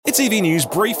It's EV News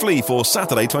briefly for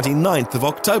Saturday 29th of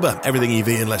October. Everything EV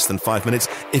in less than 5 minutes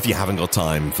if you haven't got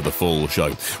time for the full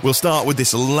show. We'll start with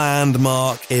this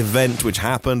landmark event which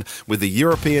happened with the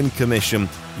European Commission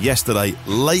yesterday,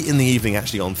 late in the evening,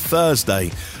 actually on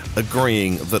Thursday,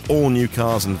 agreeing that all new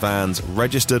cars and vans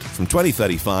registered from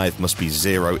 2035 must be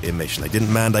zero emission. They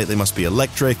didn't mandate they must be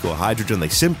electric or hydrogen. They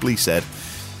simply said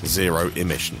zero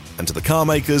emission. And to the car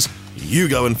makers, you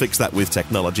go and fix that with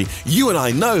technology. You and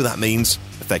I know that means,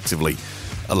 effectively,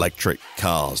 electric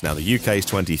cars. Now, the UK is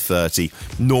 2030,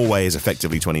 Norway is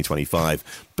effectively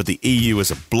 2025, but the EU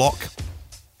as a bloc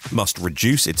must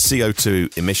reduce its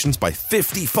CO2 emissions by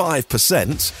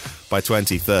 55% by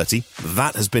 2030.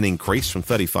 That has been increased from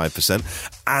 35%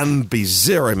 and be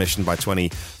zero emission by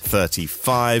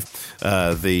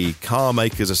 2035. The Car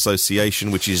Makers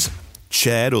Association, which is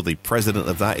chaired, or the president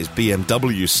of that is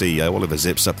BMW CEO Oliver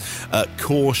Zipser,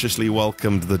 cautiously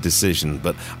welcomed the decision.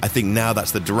 But I think now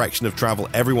that's the direction of travel.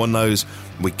 Everyone knows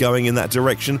we're going in that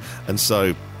direction, and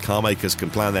so car makers can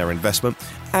plan their investment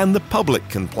and the public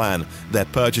can plan their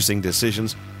purchasing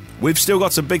decisions. We've still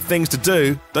got some big things to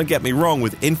do, don't get me wrong,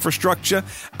 with infrastructure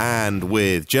and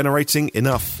with generating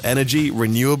enough energy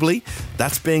renewably.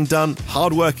 That's being done.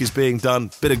 Hard work is being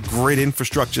done. Bit of grid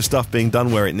infrastructure stuff being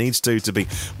done where it needs to be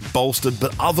bolstered.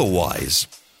 But otherwise,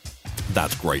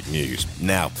 that's great news.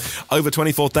 Now, over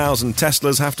 24,000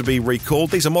 Teslas have to be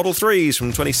recalled. These are Model 3s from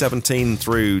 2017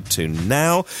 through to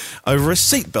now over a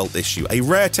seatbelt issue. A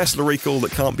rare Tesla recall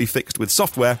that can't be fixed with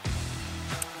software.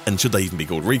 And should they even be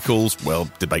called recalls? Well,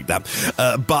 debate that.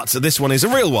 But this one is a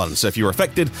real one. So if you're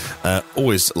affected,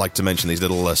 always like to mention these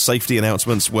little safety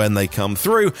announcements when they come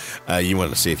through. You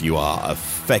want to see if you are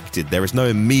affected. There is no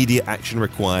immediate action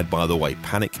required, by the way.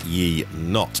 Panic ye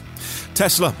not.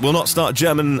 Tesla will not start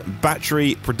German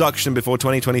battery production before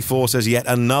 2024, says yet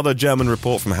another German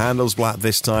report from Handelsblatt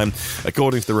this time.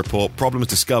 According to the report, problems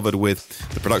discovered with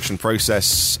the production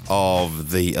process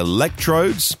of the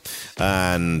electrodes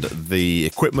and the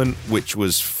equipment which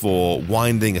was for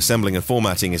winding, assembling and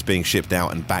formatting is being shipped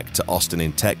out and back to Austin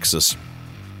in Texas.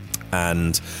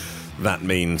 And that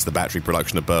means the battery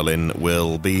production of Berlin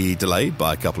will be delayed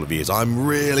by a couple of years. I'm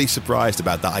really surprised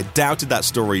about that. I doubted that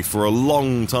story for a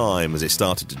long time as it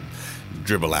started to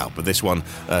dribble out. But this one,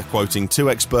 quoting two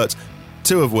experts,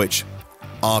 two of which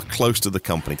are close to the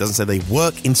company. It doesn't say they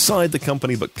work inside the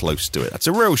company, but close to it. That's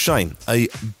a real shame. A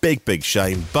big, big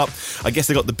shame. But I guess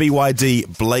they got the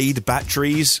BYD Blade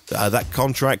batteries, that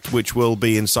contract, which will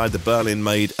be inside the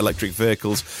Berlin-made electric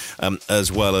vehicles,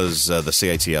 as well as the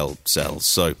CATL cells.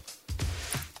 So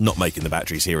not making the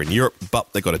batteries here in Europe,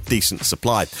 but they've got a decent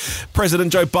supply.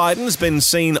 President Joe Biden has been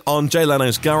seen on Jay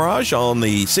Leno's garage on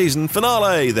the season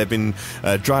finale. They've been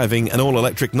driving an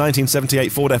all-electric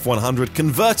 1978 Ford F100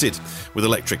 converted with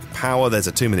electric power. There's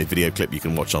a 2-minute video clip you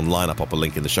can watch online. I'll pop a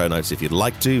link in the show notes if you'd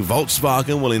like to.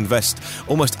 Volkswagen will invest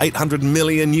almost $800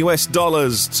 million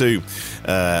to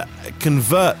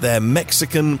convert their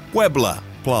Mexican Puebla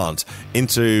plant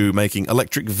into making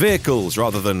electric vehicles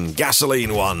rather than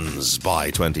gasoline ones by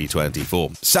 2024.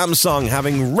 Samsung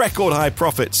having record high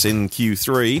profits in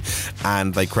Q3,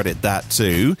 and they credit that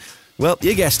to, well,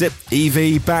 you guessed it,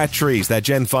 EV batteries. Their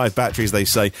Gen 5 batteries, they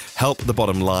say, help the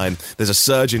bottom line. There's a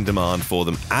surge in demand for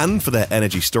them and for their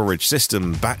energy storage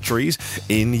system batteries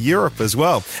in Europe as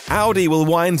well. Audi will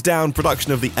wind down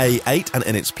production of the A8 and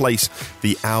in its place,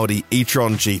 the Audi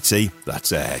e-tron GT.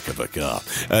 That's a heck of a car.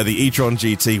 The e-tron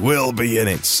GT will be in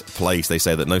its place. They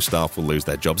say that no staff will lose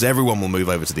their jobs. Everyone will move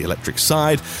over to the electric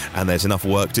side, and there's enough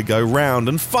work to go round.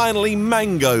 And finally,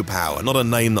 Mango Power. Not a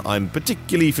name that I'm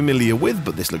particularly familiar with,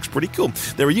 but this looks pretty cool.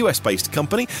 They're a US-based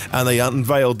company, and they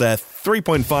unveiled their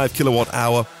 3.5 kilowatt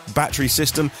hour battery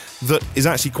system that is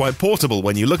actually quite portable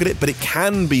when you look at it, but it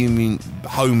can be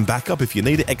home backup if you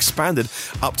need it, expanded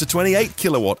up to 28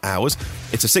 kilowatt hours.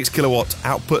 It's a 6 kilowatt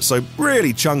output, so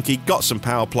really chunky, got some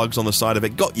power plugs on the side of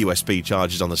it, got USB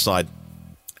chargers on the side,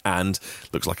 and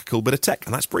looks like a cool bit of tech.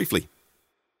 And that's briefly.